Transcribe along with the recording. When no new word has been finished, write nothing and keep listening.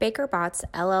Baker Botts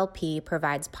LLP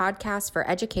provides podcasts for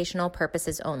educational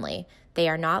purposes only. They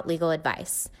are not legal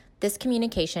advice. This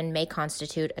communication may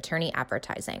constitute attorney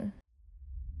advertising.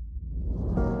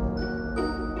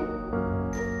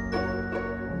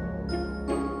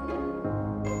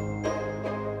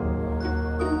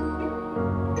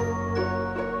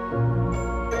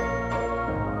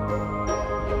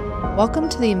 Welcome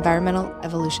to the Environmental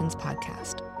Evolutions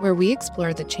Podcast, where we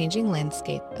explore the changing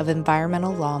landscape of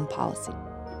environmental law and policy.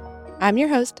 I'm your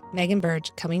host, Megan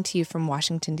Burge, coming to you from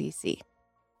Washington, D.C.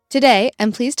 Today,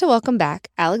 I'm pleased to welcome back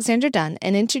Alexandra Dunn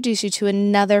and introduce you to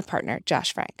another partner,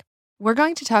 Josh Frank. We're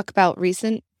going to talk about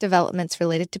recent developments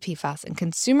related to PFAS in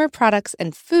consumer products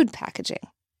and food packaging.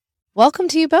 Welcome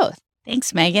to you both.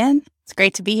 Thanks, Megan. It's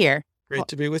great to be here. Great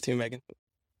to be with you, Megan.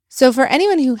 So for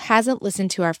anyone who hasn't listened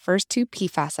to our first two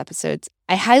PFAS episodes,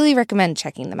 I highly recommend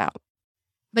checking them out.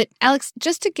 But Alex,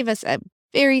 just to give us a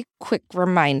very quick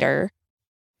reminder,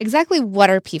 exactly what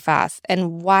are PFAS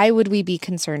and why would we be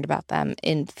concerned about them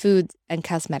in food and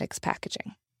cosmetics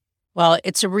packaging? Well,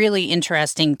 it's a really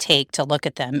interesting take to look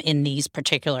at them in these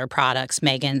particular products,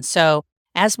 Megan. So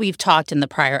as we've talked in the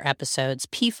prior episodes,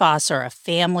 PFAS are a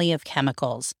family of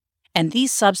chemicals. And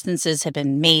these substances have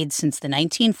been made since the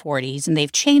 1940s, and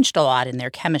they've changed a lot in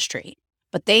their chemistry.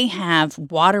 But they have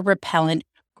water-repellent,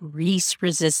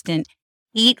 grease-resistant,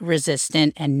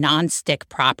 heat-resistant, and non-stick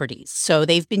properties. So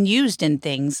they've been used in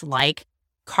things like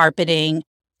carpeting,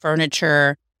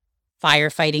 furniture,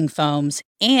 firefighting foams,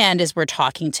 and as we're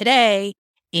talking today,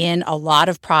 in a lot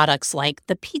of products like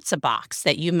the pizza box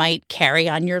that you might carry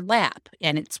on your lap.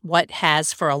 And it's what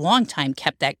has for a long time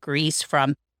kept that grease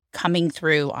from coming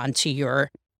through onto your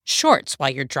shorts while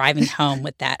you're driving home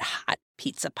with that hot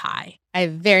pizza pie. I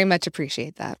very much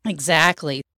appreciate that.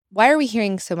 Exactly. Why are we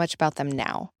hearing so much about them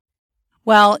now?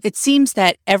 Well, it seems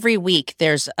that every week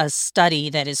there's a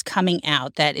study that is coming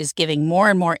out that is giving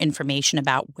more and more information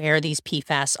about where these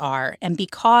PFAS are. And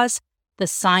because the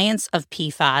science of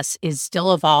PFAS is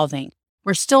still evolving,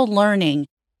 we're still learning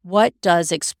what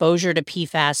does exposure to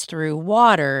PFAS through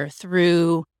water,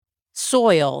 through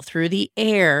soil, through the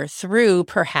air, through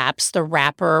perhaps the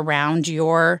wrapper around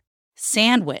your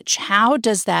sandwich. How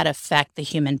does that affect the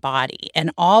human body?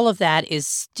 And all of that is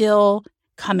still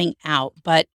coming out.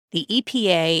 But the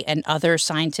EPA and other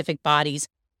scientific bodies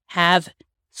have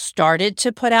started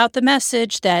to put out the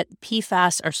message that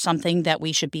PFAS are something that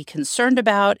we should be concerned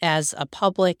about as a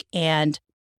public, and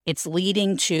it's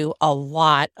leading to a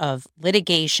lot of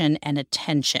litigation and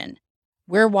attention.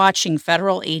 We're watching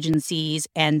federal agencies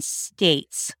and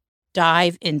states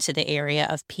dive into the area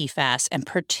of PFAS, and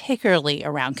particularly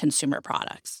around consumer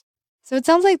products. So it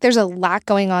sounds like there's a lot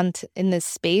going on in this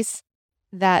space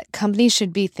that companies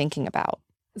should be thinking about.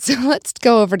 So let's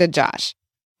go over to Josh.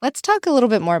 Let's talk a little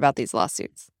bit more about these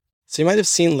lawsuits. So you might have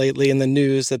seen lately in the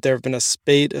news that there have been a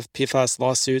spate of PFAS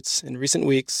lawsuits in recent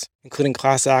weeks, including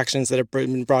class actions that have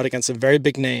been brought against some very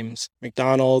big names: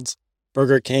 McDonald's,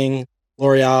 Burger King,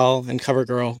 L'Oreal, and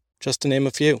CoverGirl, just to name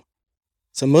a few.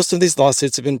 So most of these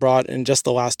lawsuits have been brought in just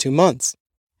the last 2 months,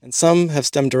 and some have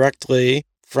stemmed directly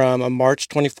from a March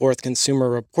 24th Consumer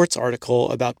Reports article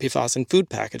about PFAS in food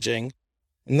packaging.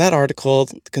 In that article,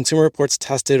 the Consumer Reports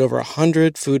tested over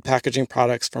 100 food packaging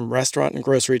products from restaurant and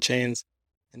grocery chains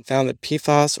and found that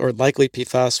PFAS, or likely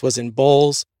PFAS, was in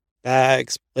bowls,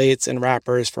 bags, plates, and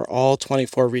wrappers for all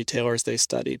 24 retailers they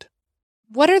studied.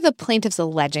 What are the plaintiffs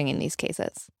alleging in these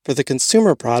cases? For the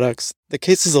consumer products, the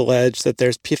cases allege that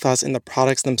there's PFAS in the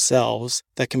products themselves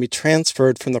that can be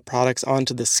transferred from the products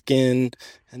onto the skin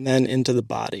and then into the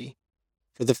body.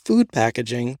 For the food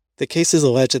packaging, the cases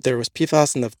allege that there was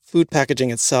PFAS in the food packaging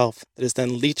itself that is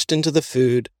then leached into the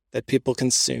food that people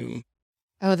consume.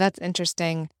 Oh, that's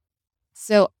interesting.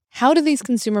 So how do these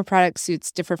consumer product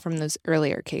suits differ from those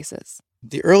earlier cases?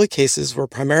 The early cases were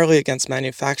primarily against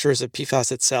manufacturers of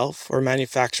PFAS itself or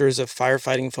manufacturers of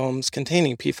firefighting foams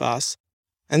containing PFAS,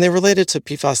 and they related to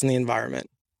PFAS in the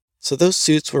environment. So those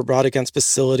suits were brought against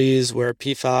facilities where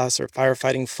PFAS or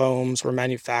firefighting foams were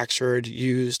manufactured,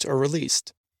 used, or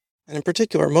released. And in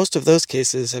particular, most of those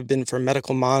cases have been for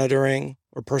medical monitoring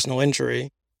or personal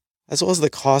injury, as well as the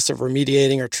cost of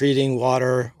remediating or treating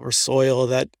water or soil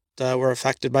that were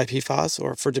affected by PFAS,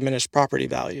 or for diminished property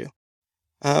value.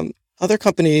 Other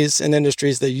companies and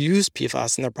industries that use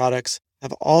PFAS in their products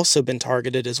have also been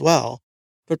targeted as well,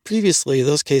 but previously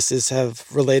those cases have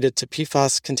related to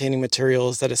PFAS-containing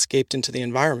materials that escaped into the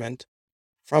environment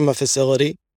from a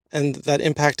facility and that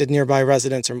impacted nearby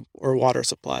residents or water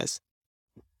supplies.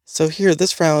 So here,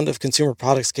 this round of consumer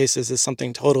products cases is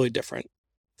something totally different.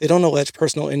 They don't allege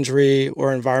personal injury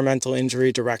or environmental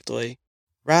injury directly.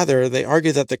 Rather, they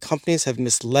argue that the companies have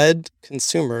misled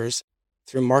consumers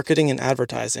through marketing and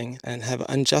advertising and have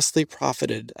unjustly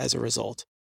profited as a result.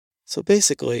 So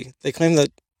basically, they claim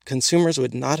that consumers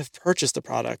would not have purchased the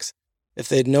products if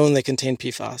they'd known they contained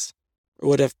PFAS, or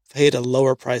would have paid a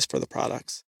lower price for the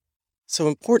products. So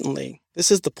importantly,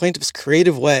 this is the plaintiff's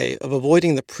creative way of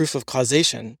avoiding the proof of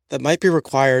causation that might be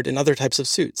required in other types of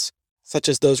suits, such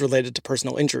as those related to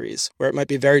personal injuries, where it might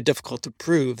be very difficult to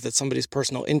prove that somebody's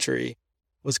personal injury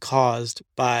was caused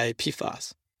by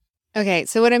PFAS. Okay,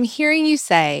 so what I'm hearing you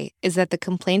say is that the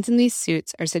complaints in these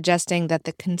suits are suggesting that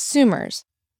the consumers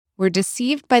were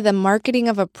deceived by the marketing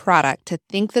of a product to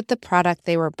think that the product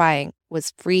they were buying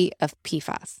was free of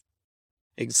PFAS.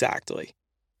 Exactly.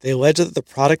 They allege that the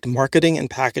product marketing and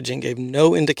packaging gave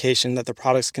no indication that the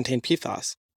products contained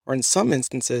PFAS, or in some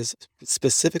instances,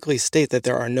 specifically state that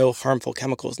there are no harmful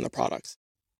chemicals in the products.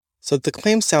 So the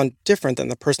claims sound different than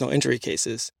the personal injury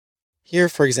cases. Here,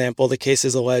 for example, the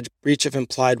cases allege breach of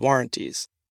implied warranties,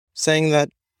 saying that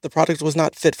the product was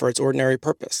not fit for its ordinary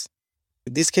purpose.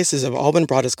 These cases have all been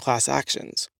brought as class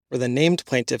actions, where the named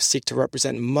plaintiffs seek to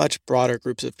represent much broader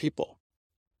groups of people.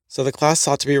 So the class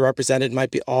sought to be represented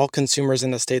might be all consumers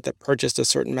in a state that purchased a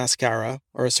certain mascara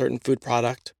or a certain food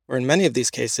product, or in many of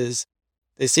these cases,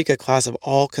 they seek a class of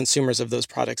all consumers of those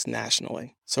products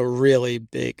nationally. So really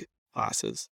big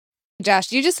classes.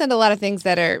 Josh, you just said a lot of things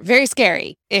that are very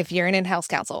scary if you're an in-house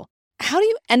counsel. How do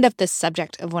you end up the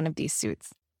subject of one of these suits?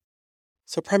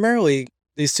 So primarily,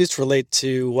 these suits relate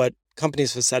to what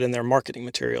companies have said in their marketing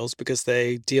materials because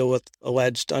they deal with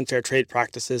alleged unfair trade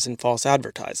practices and false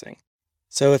advertising.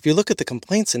 So if you look at the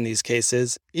complaints in these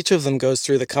cases, each of them goes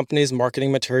through the company's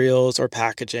marketing materials or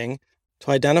packaging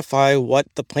to identify what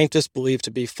the plaintiffs believe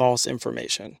to be false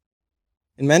information.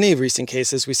 In many recent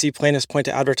cases, we see plaintiffs point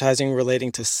to advertising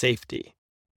relating to safety.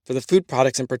 For the food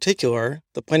products in particular,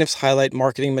 the plaintiffs highlight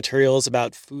marketing materials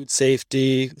about food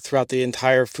safety throughout the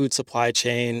entire food supply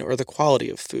chain or the quality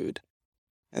of food.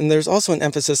 And there's also an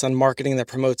emphasis on marketing that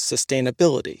promotes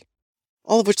sustainability,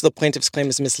 all of which the plaintiffs claim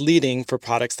is misleading for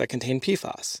products that contain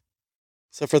PFAS.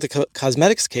 So for the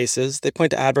cosmetics cases, they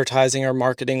point to advertising or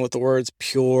marketing with the words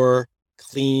pure,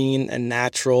 clean, and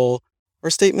natural, or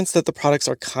statements that the products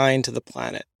are kind to the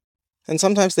planet. And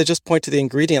sometimes they just point to the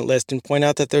ingredient list and point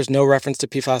out that there's no reference to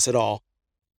PFAS at all.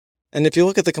 And if you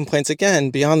look at the complaints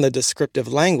again, beyond the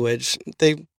descriptive language,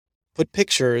 they put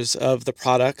pictures of the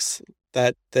products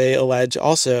that they allege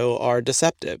also are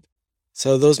deceptive.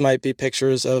 So those might be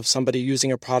pictures of somebody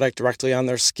using a product directly on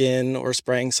their skin or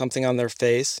spraying something on their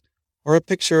face, or a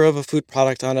picture of a food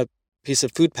product on a piece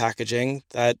of food packaging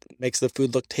that makes the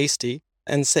food look tasty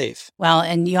and safe. Well,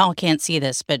 and y'all can't see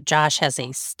this, but Josh has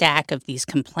a stack of these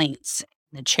complaints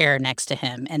in the chair next to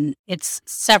him, and it's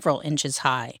several inches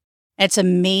high. It's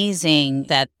amazing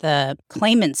that the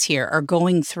claimants here are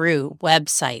going through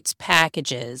websites,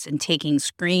 packages, and taking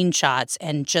screenshots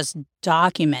and just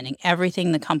documenting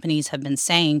everything the companies have been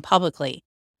saying publicly.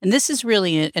 And this is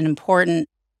really an important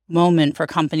moment for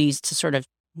companies to sort of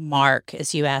mark,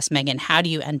 as you asked, Megan, how do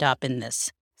you end up in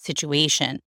this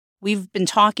situation? We've been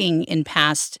talking in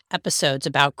past episodes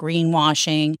about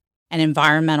greenwashing and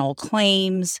environmental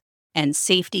claims and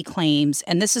safety claims,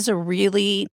 and this is a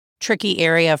really tricky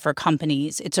area for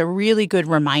companies. It's a really good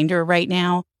reminder right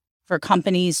now for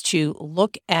companies to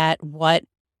look at what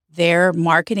their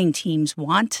marketing teams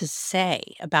want to say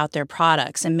about their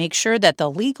products and make sure that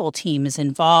the legal team is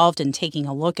involved in taking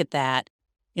a look at that.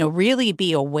 Really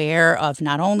be aware of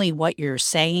not only what you're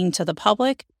saying to the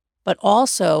public, but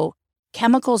also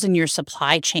chemicals in your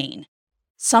supply chain.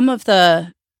 Some of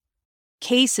the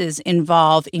cases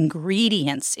involve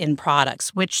ingredients in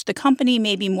products, which the company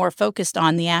may be more focused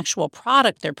on the actual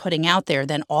product they're putting out there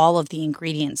than all of the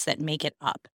ingredients that make it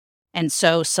up. And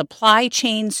so supply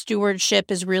chain stewardship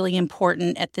is really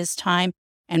important at this time,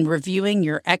 and reviewing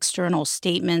your external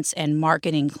statements and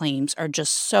marketing claims are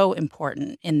just so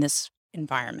important in this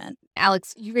environment.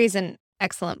 Alex, you raise an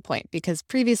excellent point because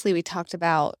previously we talked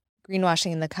about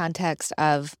greenwashing in the context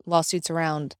of lawsuits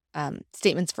around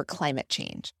statements for climate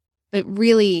change. But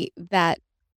really, that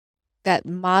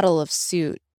model of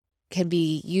suit can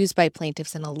be used by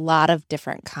plaintiffs in a lot of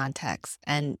different contexts.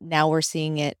 And now we're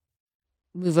seeing it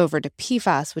move over to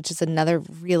PFAS, which is another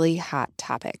really hot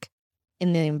topic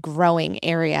in the growing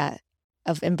area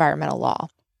of environmental law.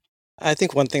 I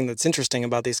think one thing that's interesting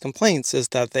about these complaints is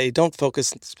that they don't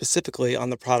focus specifically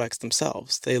on the products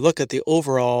themselves. They look at the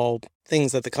overall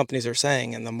things that the companies are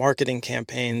saying and the marketing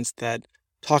campaigns that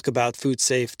talk about food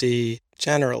safety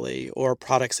generally or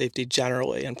product safety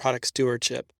generally and product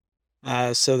stewardship.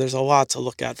 So there's a lot to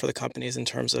look at for the companies in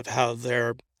terms of how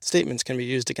their statements can be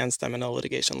used against them in a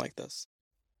litigation like this.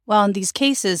 Well, and these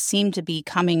cases seem to be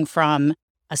coming from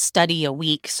a study a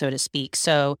week, so to speak.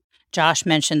 So Josh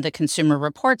mentioned the Consumer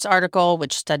Reports article,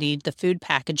 which studied the food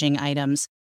packaging items.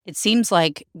 It seems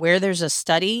like where there's a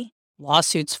study,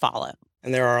 lawsuits follow.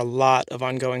 And there are a lot of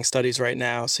ongoing studies right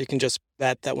now, so you can just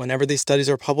bet that whenever these studies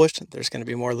are published, there's going to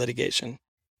be more litigation.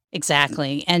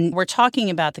 Exactly. And we're talking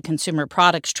about the consumer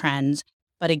products trends,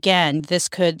 but again, this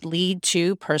could lead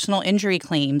to personal injury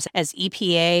claims as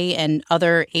EPA and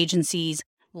other agencies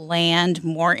land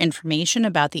more information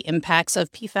about the impacts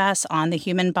of PFAS on the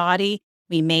human body.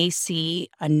 We may see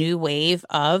a new wave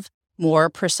of more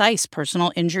precise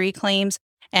personal injury claims.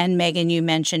 And Megan, you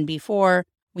mentioned before,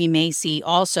 we may see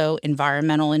also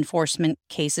environmental enforcement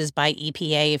cases by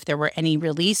EPA if there were any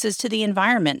releases to the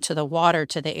environment, to the water,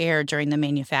 to the air during the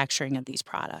manufacturing of these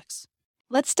products.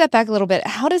 Let's step back a little bit.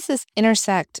 How does this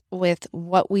intersect with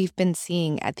what we've been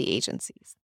seeing at the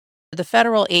agencies? The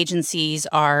federal agencies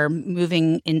are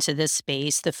moving into this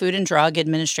space. The Food and Drug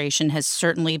Administration has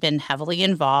certainly been heavily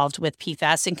involved with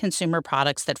PFAS and consumer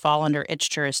products that fall under its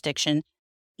jurisdiction.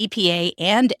 EPA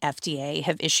and FDA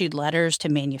have issued letters to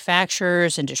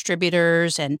manufacturers and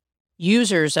distributors and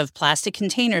users of plastic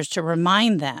containers to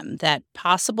remind them that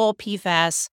possible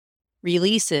PFAS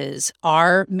releases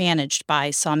are managed by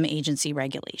some agency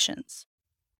regulations.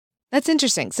 That's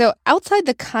interesting. So outside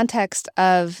the context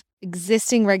of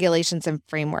existing regulations and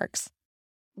frameworks,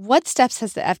 what steps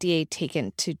has the FDA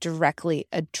taken to directly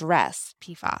address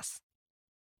PFAS?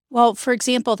 Well, for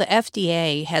example, the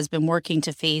FDA has been working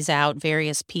to phase out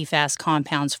various PFAS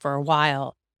compounds for a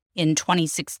while. In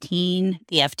 2016,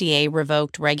 the FDA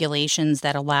revoked regulations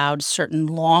that allowed certain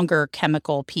longer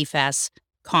chemical PFAS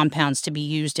compounds to be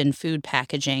used in food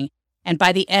packaging. And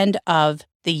by the end of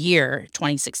the year,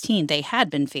 2016, they had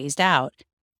been phased out.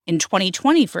 In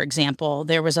 2020, for example,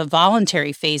 there was a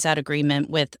voluntary phase-out agreement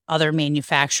with other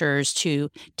manufacturers to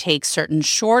take certain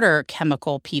shorter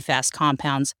chemical PFAS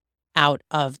compounds out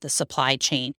of the supply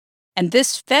chain. And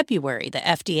this February, the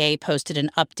FDA posted an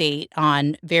update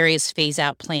on various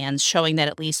phase-out plans showing that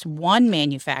at least one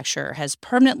manufacturer has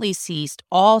permanently ceased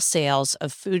all sales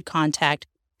of food contact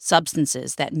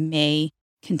substances that may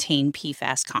contain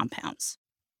PFAS compounds.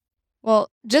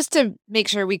 Well, just to make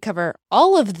sure we cover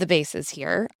all of the bases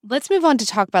here, let's move on to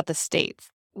talk about the states.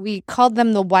 We called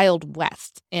them the Wild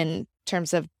West in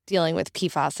terms of dealing with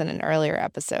PFAS in an earlier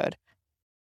episode.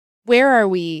 Where are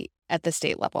we at the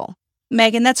state level?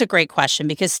 Megan, that's a great question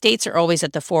because states are always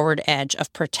at the forward edge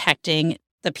of protecting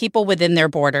the people within their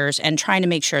borders and trying to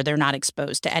make sure they're not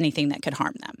exposed to anything that could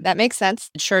harm them. That makes sense.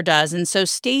 It sure does. And so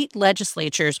state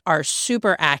legislatures are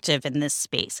super active in this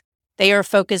space. They are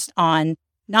focused on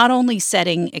not only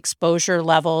setting exposure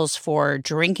levels for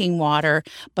drinking water,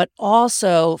 but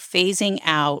also phasing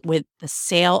out with the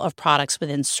sale of products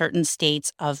within certain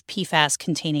states of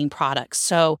PFAS-containing products.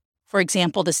 So, for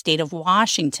example, the state of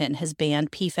Washington has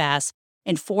banned PFAS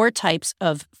in 4 types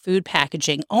of food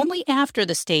packaging only after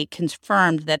the state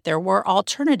confirmed that there were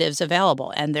alternatives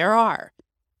available, and there are.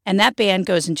 And that ban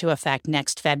goes into effect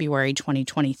next February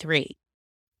 2023.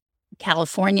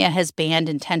 California has banned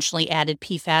intentionally added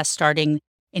PFAS starting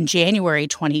in January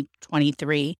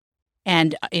 2023.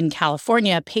 And in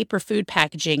California, paper food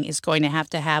packaging is going to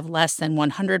have less than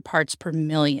 100 parts per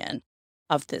million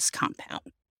of this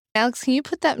compound. Alex, can you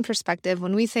put that in perspective?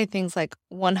 When we say things like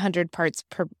 100 parts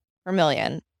per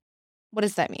million, what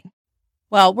does that mean?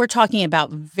 Well, we're talking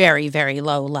about very, very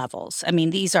low levels. I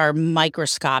mean, these are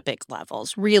microscopic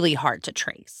levels, really hard to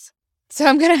trace. So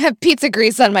I'm going to have pizza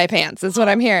grease on my pants, is what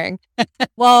I'm hearing.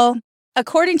 Well,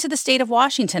 according to the state of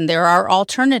Washington, there are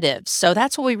alternatives. So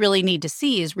that's what we really need to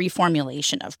see is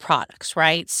reformulation of products,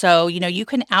 right? So, you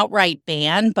can outright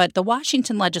ban, but the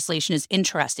Washington legislation is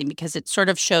interesting because it sort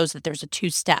of shows that there's a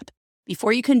 2-step.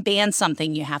 Before you can ban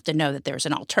something, you have to know that there's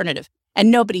an alternative. And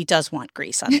nobody does want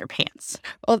grease on their pants.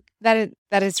 Well, that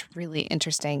is really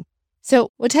interesting.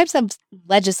 So what types of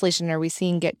legislation are we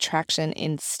seeing get traction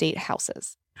in state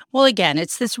houses? Well, again,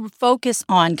 it's this focus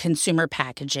on consumer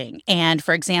packaging. And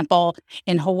for example,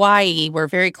 in Hawaii, we're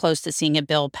very close to seeing a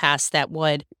bill passed that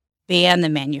would ban the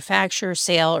manufacture,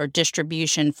 sale, or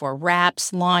distribution for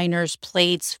wraps, liners,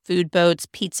 plates, food boats,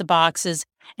 pizza boxes,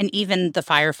 and even the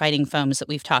firefighting foams that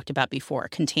we've talked about before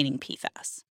containing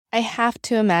PFAS. I have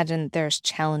to imagine there's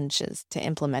challenges to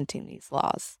implementing these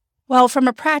laws. Well, from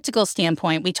a practical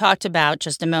standpoint, we talked about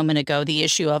just a moment ago the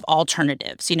issue of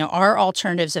alternatives. Are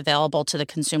alternatives available to the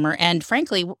consumer? And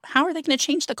frankly, how are they going to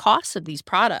change the costs of these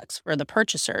products for the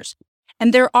purchasers?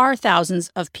 And there are thousands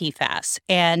of PFAS.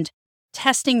 And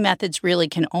testing methods really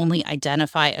can only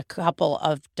identify a couple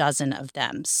of dozen of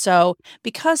them. So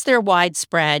because they're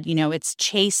widespread, it's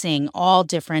chasing all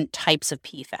different types of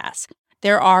PFAS.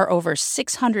 There are over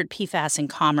 600 PFAS in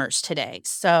commerce today.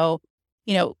 So,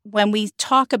 when we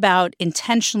talk about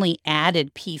intentionally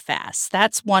added PFAS,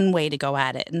 that's one way to go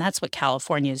at it. And that's what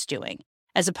California is doing.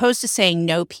 As opposed to saying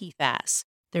no PFAS,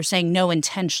 they're saying no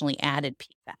intentionally added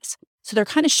PFAS. So they're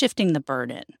kind of shifting the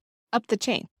burden. Up the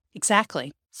chain.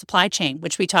 Exactly. Supply chain,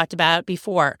 which we talked about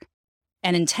before.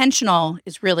 And intentional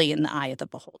is really in the eye of the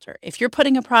beholder. If you're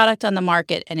putting a product on the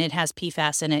market and it has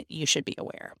PFAS in it, you should be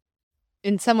aware.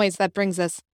 In some ways, that brings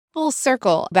us full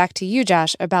circle back to you,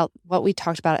 Josh, about what we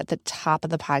talked about at the top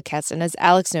of the podcast. And as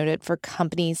Alex noted, for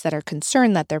companies that are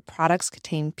concerned that their products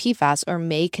contain PFAS or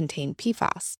may contain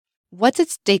PFAS, what's at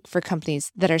stake for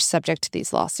companies that are subject to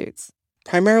these lawsuits?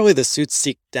 Primarily, the suits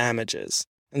seek damages,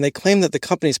 and they claim that the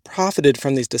companies profited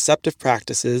from these deceptive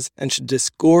practices and should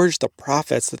disgorge the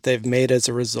profits that they've made as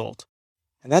a result.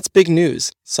 And that's big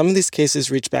news. Some of these cases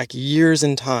reach back years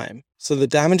in time, so the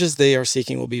damages they are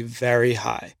seeking will be very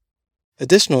high.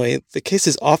 Additionally, the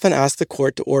cases often ask the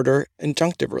court to order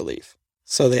injunctive relief.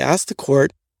 So they ask the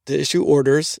court to issue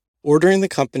orders ordering the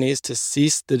companies to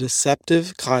cease the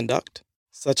deceptive conduct,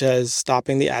 such as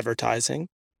stopping the advertising,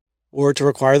 or to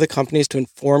require the companies to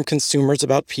inform consumers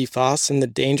about PFAS and the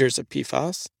dangers of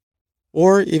PFAS,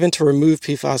 or even to remove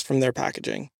PFAS from their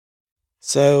packaging.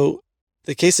 So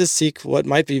the cases seek what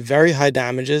might be very high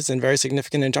damages and very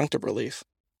significant injunctive relief.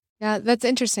 Yeah, that's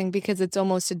interesting because it's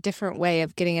almost a different way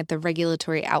of getting at the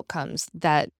regulatory outcomes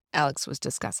that Alex was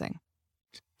discussing.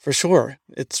 For sure.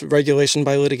 It's regulation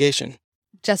by litigation.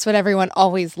 Just what everyone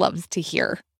always loves to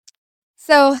hear.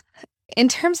 So, in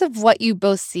terms of what you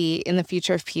both see in the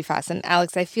future of PFAS, and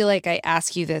Alex, I feel like I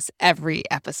ask you this every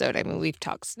episode. I mean, we've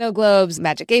talked snow globes,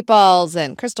 magic 8-balls,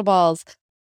 and crystal balls.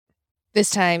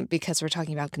 This time, because we're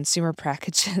talking about consumer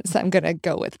packages, I'm going to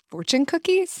go with fortune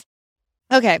cookies.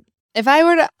 Okay, if I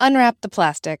were to unwrap the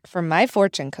plastic from my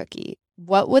fortune cookie,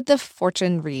 what would the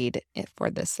fortune read for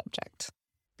this subject?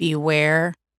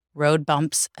 Beware road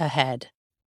bumps ahead.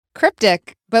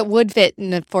 Cryptic, but would fit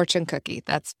in a fortune cookie.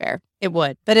 That's fair. It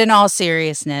would. But in all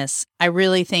seriousness, I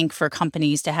really think for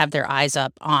companies to have their eyes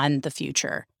up on the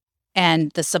future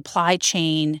and the supply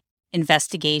chain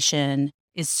investigation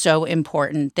is so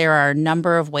important. There are a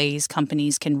number of ways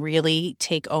companies can really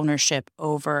take ownership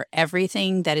over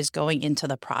everything that is going into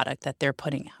the product that they're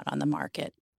putting out on the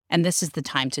market. And this is the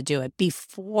time to do it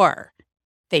before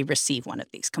they receive one of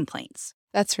these complaints.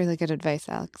 That's really good advice,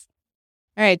 Alex.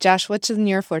 All right, Josh, what's in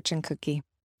your fortune cookie?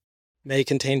 May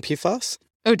contain PFAS?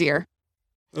 Oh, dear.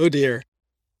 Oh, dear.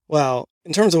 Well,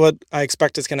 in terms of what I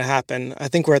expect is going to happen, I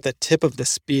think we're at the tip of the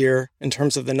spear in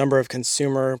terms of the number of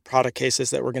consumer product cases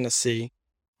that we're going to see.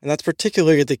 And that's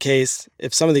particularly the case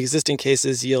if some of the existing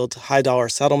cases yield high-dollar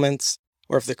settlements,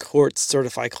 or if the courts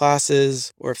certify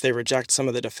classes, or if they reject some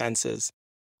of the defenses.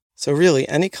 So really,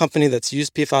 any company that's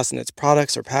used PFAS in its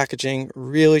products or packaging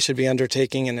really should be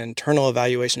undertaking an internal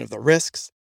evaluation of the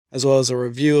risks, as well as a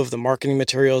review of the marketing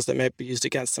materials that may be used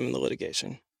against them in the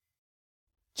litigation.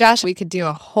 Josh, we could do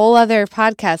a whole other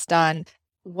podcast on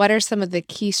what are some of the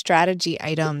key strategy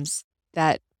items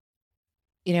that,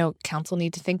 counsel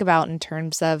need to think about in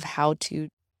terms of how to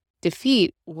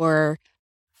defeat or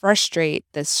frustrate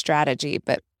this strategy.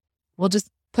 But we'll just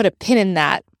put a pin in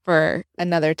that for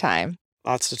another time.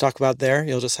 Lots to talk about there.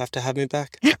 You'll just have to have me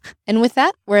back. And with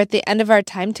that, we're at the end of our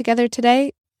time together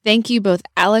today. Thank you both,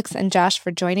 Alex and Josh,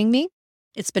 for joining me.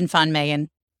 It's been fun,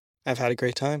 Megan. I've had a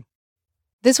great time.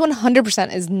 This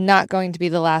 100% is not going to be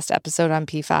the last episode on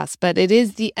PFAS, but it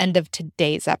is the end of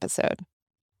today's episode.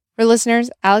 For listeners,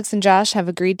 Alex and Josh have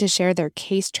agreed to share their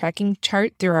case tracking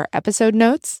chart through our episode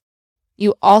notes.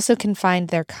 You also can find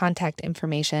their contact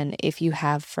information if you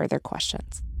have further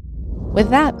questions. With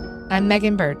that, I'm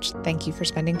Megan Birch. Thank you for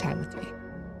spending time with me.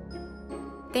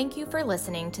 Thank you for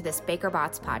listening to this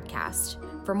BakerBots podcast.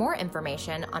 For more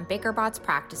information on BakerBots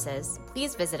practices,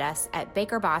 please visit us at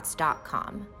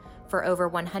bakerbots.com. For over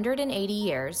 180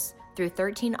 years, through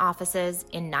 13 offices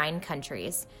in 9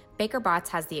 countries, BakerBots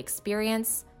has the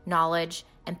experience, knowledge,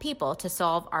 and people to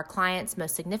solve our clients'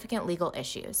 most significant legal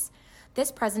issues. This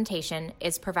presentation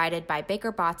is provided by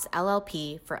BakerBots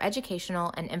LLP for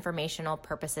educational and informational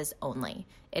purposes only.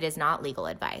 It is not legal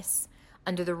advice.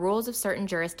 Under the rules of certain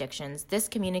jurisdictions, this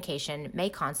communication may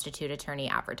constitute attorney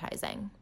advertising.